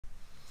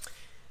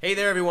Hey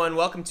there, everyone.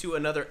 Welcome to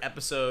another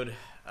episode.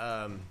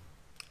 I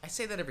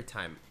say that every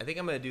time. I think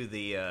I'm going to do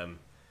the,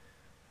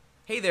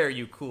 hey there,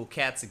 you cool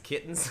cats and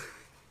kittens.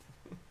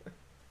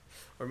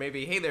 Or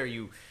maybe, hey there,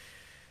 you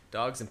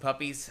dogs and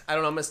puppies. I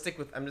don't know. I'm going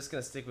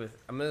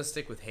to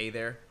stick with hey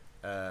there.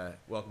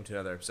 Welcome to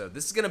another episode.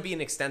 This is going to be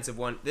an extensive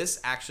one.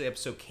 This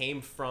episode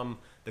came from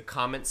the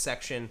comment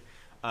section.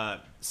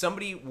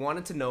 Somebody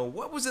wanted to know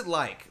what was it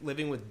like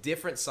living with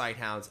different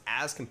sighthounds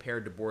as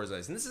compared to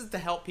Borzois, and this is to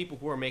help people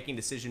who are making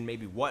decision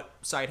maybe what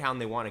sighthound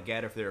they want to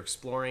get if they're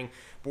exploring.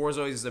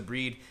 Borzois is a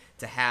breed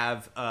to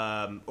have,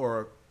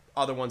 or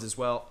other ones as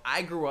well.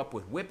 I grew up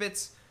with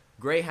whippets,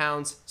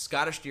 greyhounds,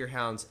 Scottish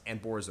deerhounds, and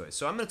Borzois.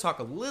 So I'm going to talk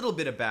a little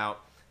bit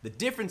about the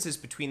differences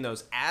between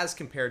those as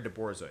compared to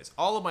Borzois.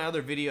 All of my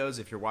other videos,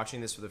 if you're watching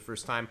this for the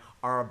first time,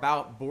 are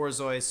about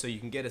Borzois, so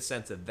you can get a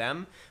sense of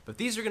them. But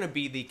these are going to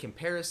be the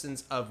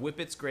comparisons of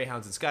whippets,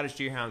 greyhounds, and Scottish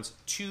deerhounds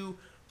to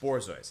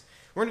Borzois.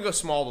 We're going to go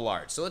small to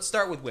large. So let's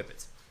start with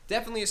whippets.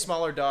 Definitely a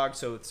smaller dog,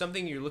 so it's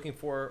something you're looking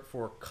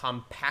for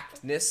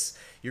compactness.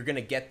 You're going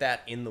to get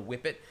that in the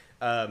whippet.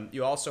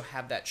 You also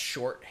have that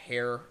short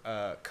hair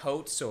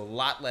coat, so a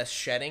lot less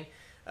shedding,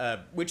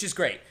 which is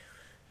great.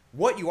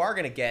 What you are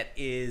going to get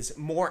is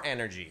more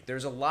energy.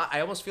 There's a lot.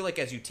 I almost feel like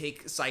as you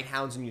take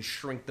sighthounds and you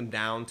shrink them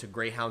down to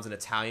greyhounds and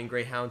Italian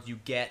greyhounds, you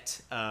get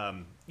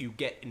an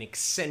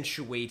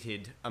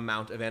accentuated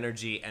amount of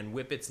energy. And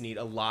whippets need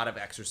a lot of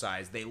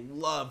exercise. They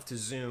love to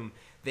zoom.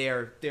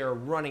 They're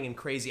running and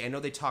crazy. I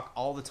know they talk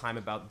all the time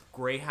about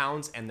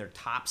greyhounds and their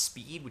top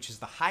speed, which is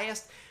the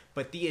highest.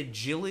 But the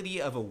agility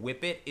of a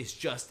whippet is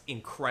just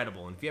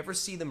incredible. And if you ever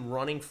see them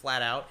running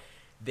flat out,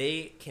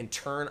 they can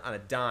turn on a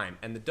dime.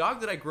 And the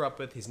dog that I grew up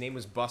with, his name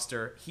was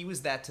Buster. He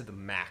was that to the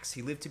max.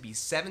 He lived to be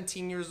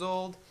 17 years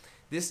old.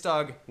 This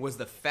dog was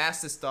the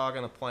fastest dog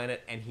on the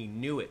planet, and he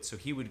knew it. So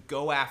he would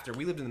go after,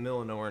 we lived in the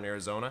middle of nowhere in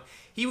Arizona.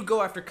 He would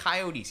go after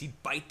coyotes.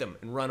 He'd bite them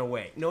and run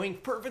away, knowing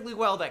perfectly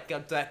well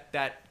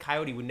that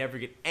coyote would never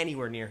get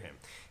anywhere near him.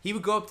 He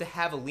would go up to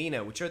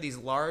javelina, which are these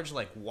large,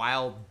 like,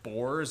 wild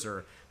boars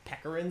or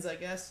pecorins, I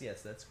guess.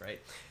 Yes, that's right.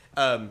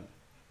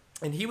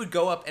 And he would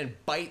go up and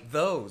bite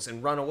those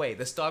and run away.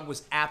 This dog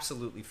was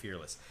absolutely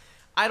fearless.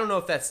 I don't know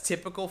if that's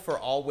typical for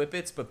all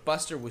whippets, but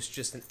Buster was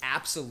just an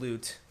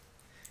absolute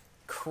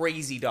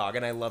crazy dog,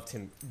 and I loved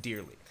him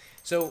dearly.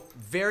 So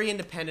very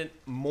independent,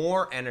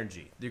 more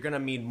energy. They're going to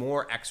need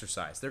more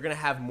exercise. They're going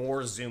to have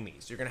more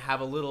zoomies. You're going to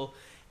have a little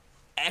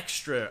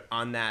extra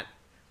on that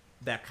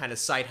kind of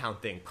sighthound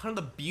thing. Kind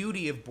of the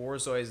beauty of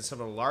Borzois and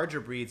some of the larger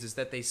breeds is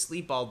that they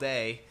sleep all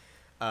day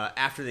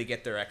after they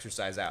get their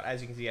exercise out. As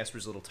you can see,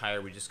 Esper's a little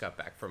tired. We just got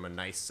back from a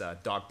nice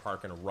dog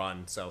park and a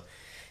run. So,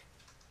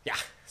 yeah,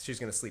 she's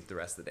going to sleep the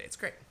rest of the day. It's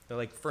great. They're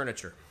like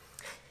furniture.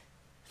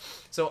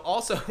 So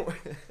also,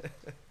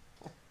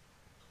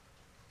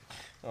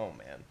 oh,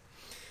 man.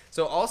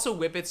 So also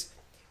whippets,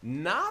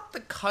 not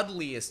the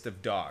cuddliest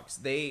of dogs.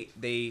 They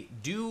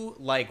do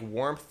like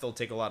warmth. They'll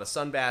take a lot of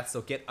sun baths.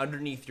 They'll get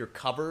underneath your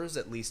covers.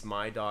 At least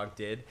my dog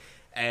did.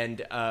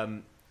 And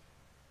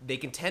they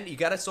can tend, you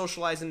got to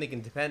socialize them. They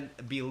can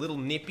be a little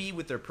nippy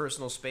with their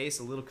personal space,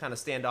 a little kind of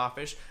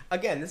standoffish.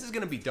 Again, this is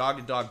going to be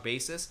dog-to-dog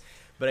basis,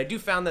 but I do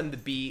found them to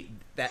be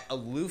that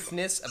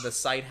aloofness of a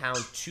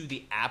sighthound to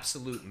the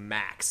absolute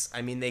max.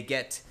 I mean, they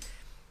get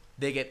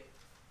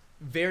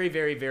very,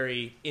 very,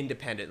 very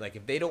independent. Like,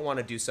 if they don't want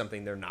to do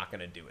something, they're not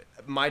going to do it.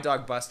 My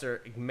dog,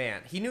 Buster,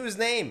 man, he knew his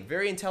name.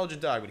 Very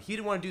intelligent dog, but he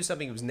didn't want to do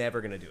something, he was never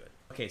going to do it.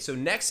 Okay, so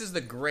next is the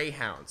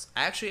greyhounds.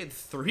 I actually had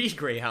 3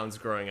 greyhounds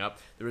growing up.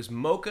 There was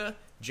Mocha,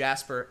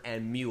 Jasper,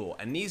 and Mule.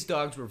 And these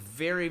dogs were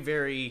very,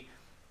 very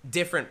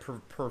different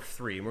per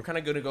 3. And we're kind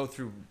of going to go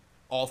through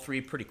all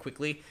 3 pretty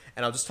quickly.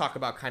 And I'll just talk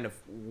about kind of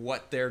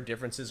what their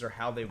differences or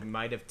how they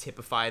might have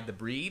typified the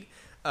breed.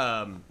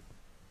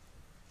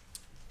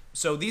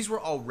 So these were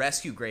all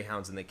rescue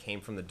greyhounds, and they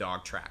came from the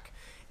dog track.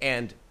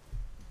 And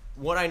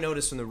what I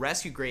noticed from the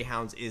rescue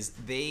greyhounds is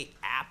they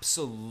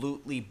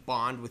absolutely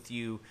bond with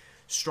you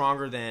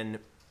stronger than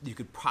you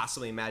could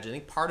possibly imagine. I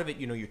think part of it,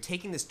 you're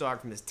taking this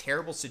dog from this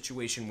terrible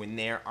situation when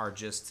they are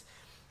just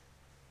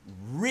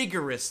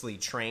rigorously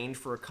trained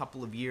for a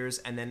couple of years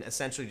and then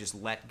essentially just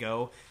let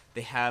go.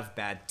 They have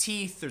bad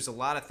teeth. There's a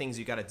lot of things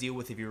you got to deal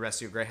with if you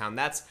rescue a greyhound.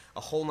 That's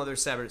a whole nother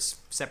separate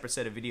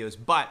set of videos.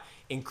 But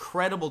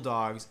incredible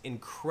dogs,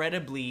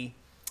 incredibly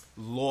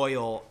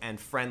loyal and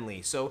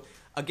friendly. So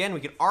again,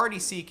 we can already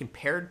see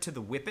compared to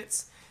the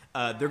whippets,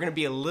 they're going to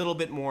be a little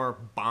bit more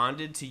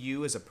bonded to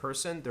you as a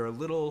person. They're a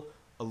little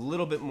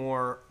bit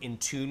more in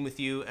tune with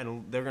you,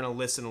 and they're going to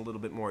listen a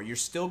little bit more. You're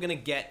still going to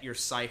get your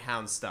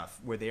sighthound stuff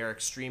where they are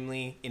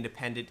extremely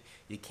independent.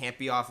 You can't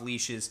be off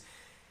leashes.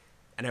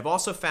 And I've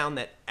also found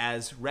that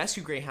as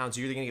rescue greyhounds,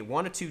 you're either going to get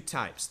 1 of 2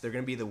 types. They're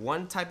going to be the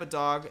one type of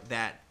dog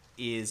that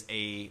is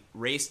a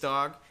race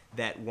dog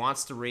that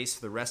wants to race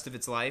for the rest of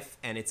its life,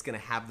 and it's going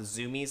to have the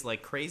zoomies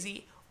like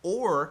crazy.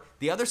 Or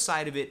the other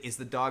side of it is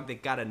the dog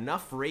that got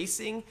enough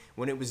racing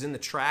when it was in the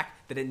track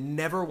that it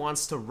never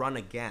wants to run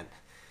again.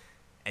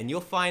 And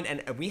you'll find,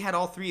 and we had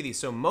all three of these.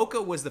 So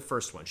Mocha was the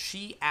first one.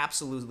 She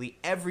absolutely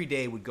every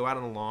day would go out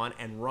on the lawn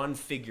and run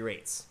figure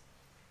eights.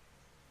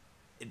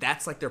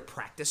 That's like their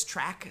practice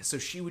track. So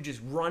she would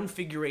just run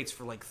figure eights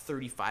for like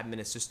 35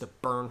 minutes just to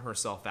burn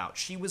herself out.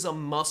 She was a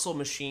muscle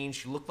machine.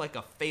 She looked like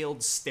a failed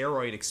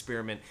steroid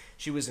experiment.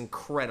 She was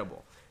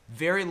incredible.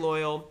 Very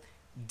loyal.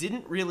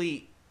 Didn't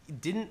really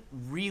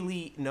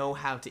know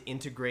how to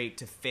integrate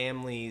to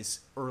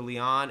families early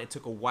on. It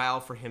took a while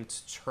for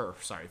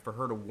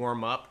her to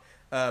warm up.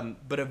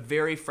 But a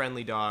very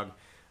friendly dog,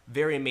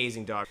 very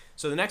amazing dog.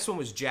 So the next one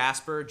was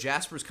Jasper.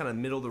 Jasper's kind of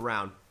middle of the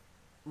round.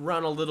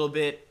 Run a little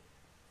bit,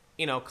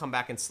 you know, come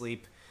back and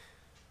sleep.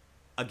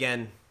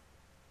 Again,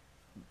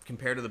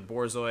 compared to the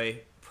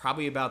Borzoi,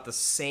 probably about the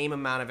same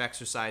amount of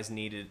exercise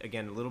needed.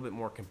 Again, a little bit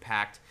more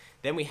compact.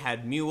 Then we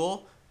had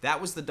Mule. That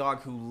was the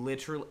dog who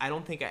literally, I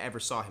don't think I ever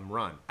saw him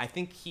run. I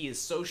think he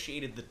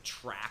associated the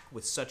track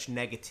with such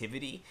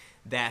negativity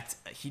that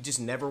he just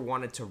never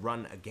wanted to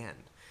run again.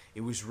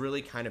 It was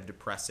really kind of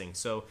depressing.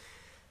 So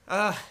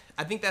I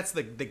think that's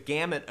the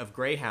gamut of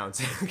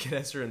greyhounds. Look at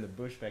Esther in the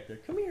bush back there.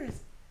 Come here,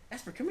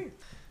 Esther, come here.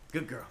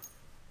 Good girl.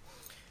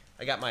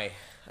 I got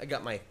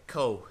my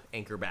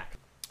co-anchor back.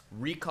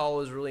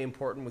 Recall is really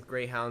important with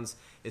greyhounds,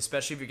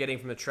 especially if you're getting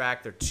from the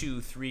track. They're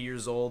 2-3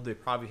 years old. They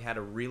probably had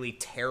a really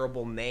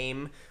terrible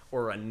name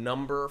or a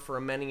number for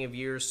many of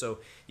years. So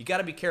you got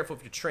to be careful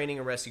if you're training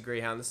a rescue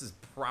greyhound. This is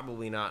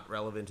probably not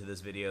relevant to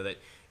this video. That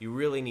you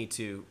really need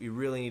to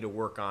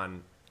work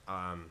on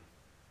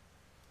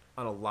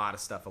a lot of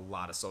stuff, a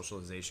lot of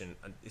socialization,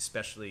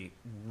 especially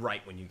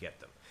right when you get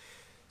them.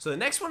 So the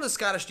next one is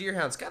Scottish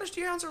Deerhounds. Scottish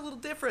Deerhounds are a little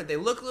different. They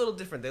look a little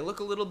different. They look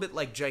a little bit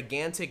like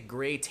gigantic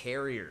gray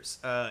terriers.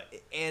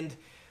 And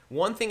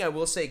one thing I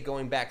will say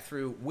going back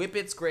through,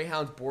 whippets,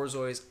 greyhounds,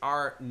 borzois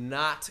are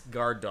not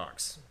guard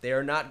dogs. They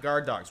are not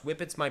guard dogs.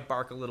 Whippets might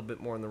bark a little bit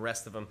more than the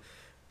rest of them.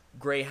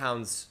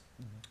 Greyhounds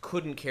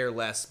couldn't care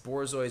less.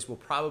 Borzois will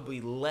probably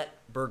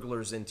let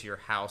burglars into your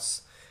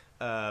house.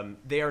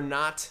 They are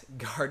not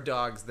guard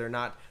dogs. They're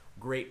not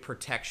great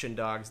protection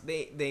dogs.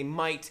 They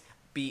might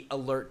be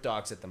alert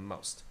dogs at the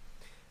most.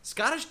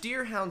 Scottish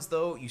Deerhounds,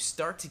 though, you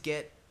start to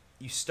get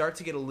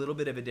a little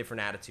bit of a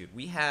different attitude.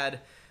 We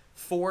had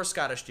 4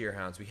 Scottish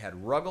Deerhounds. We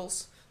had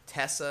Ruggles,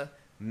 Tessa,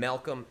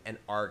 Malcolm, and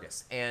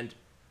Argus. And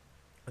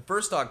the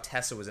first dog,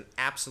 Tessa, was an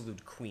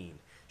absolute queen.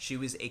 She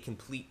was a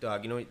complete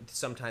dog. You know,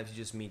 sometimes you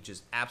just meet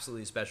just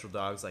absolutely special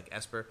dogs like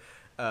Esper.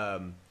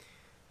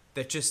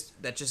 That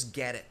just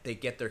get it. They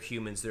get their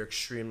humans. They're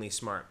extremely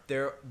smart.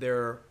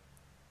 Their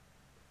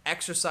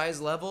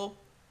exercise level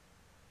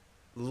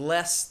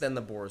less than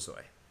the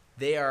Borzoi.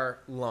 They are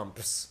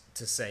lumps,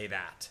 to say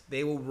that.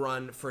 They will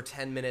run for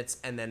 10 minutes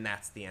and then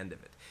that's the end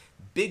of it.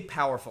 Big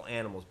powerful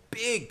animals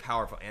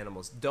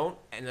don't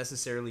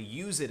necessarily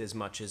use it as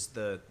much as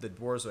the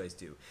Borzois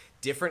do.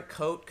 Different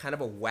coat, kind of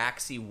a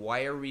waxy,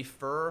 wiry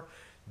fur.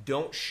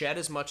 Don't shed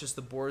as much as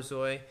the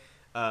Borzoi.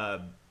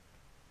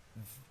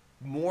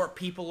 More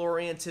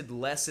people-oriented,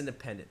 less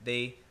independent.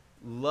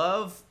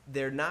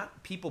 They're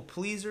not people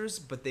pleasers,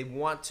 but they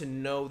want to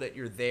know that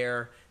you're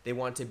there. They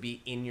want to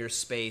be in your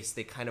space.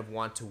 They kind of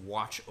want to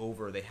watch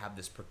over. They have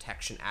this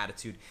protection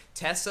attitude.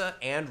 Tessa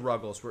and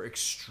Ruggles were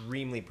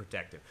extremely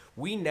protective.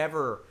 We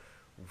never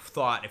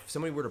thought if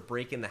somebody were to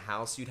break in the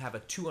house, you'd have a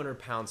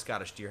 200-pound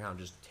Scottish Deerhound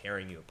just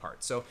tearing you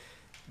apart. So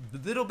a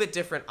little bit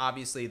different,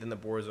 obviously, than the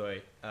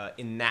Borzoi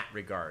in that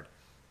regard.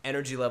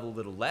 Energy level a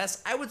little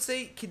less. I would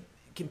say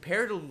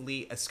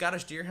comparatively, a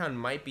Scottish Deerhound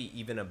might be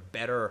even a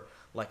better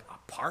like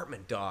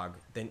apartment dog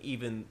than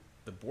even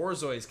the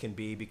Borzois can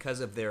be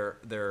because of their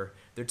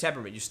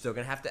temperament. You're still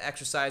gonna have to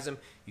exercise them.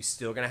 You're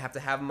still gonna have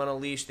to have them on a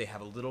leash. They have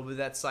a little bit of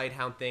that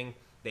sighthound thing.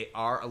 They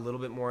are a little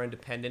bit more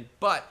independent,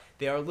 but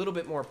they are a little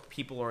bit more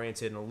people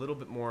oriented and a little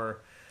bit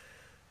more.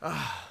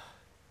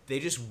 They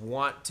just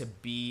want to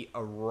be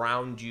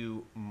around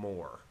you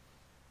more.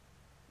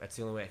 That's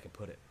the only way I can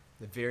put it.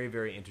 They're very,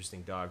 very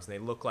interesting dogs. And they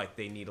look like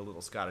they need a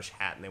little Scottish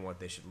hat and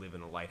they should live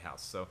in a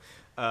lighthouse. So,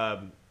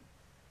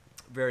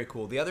 very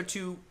cool. The other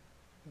 2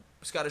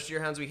 Scottish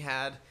Deerhounds we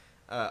had,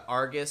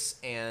 Argus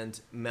and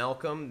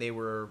Malcolm, they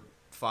were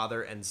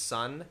father and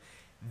son.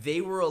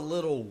 They were a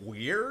little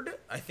weird.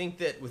 I think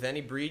that with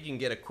any breed, you can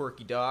get a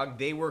quirky dog.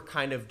 They were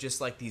kind of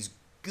just like these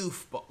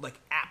goofball, like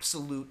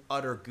absolute,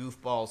 utter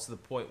goofballs to the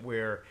point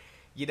where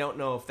you don't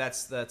know if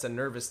that's a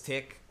nervous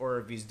tick or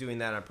if he's doing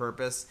that on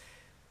purpose.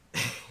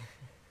 I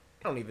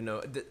don't even know.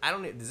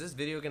 Is this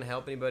video going to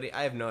help anybody?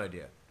 I have no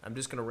idea. I'm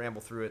just going to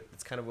ramble through it.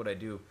 It's kind of what I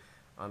do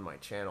on my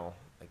channel,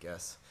 I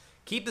guess.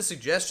 Keep the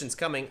suggestions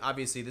coming.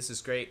 Obviously, this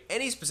is great.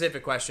 Any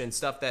specific questions,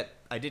 stuff that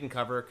I didn't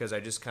cover because I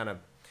just kind of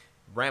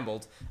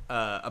rambled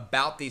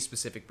about these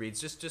specific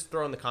breeds, just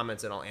throw in the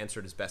comments and I'll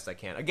answer it as best I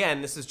can.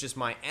 Again, this is just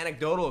my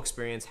anecdotal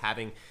experience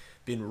having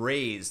been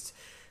raised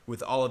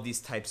with all of these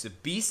types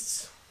of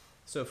beasts.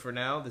 So for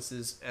now, this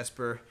is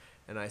Esper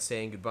and I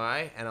saying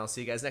goodbye, and I'll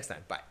see you guys next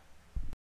time. Bye.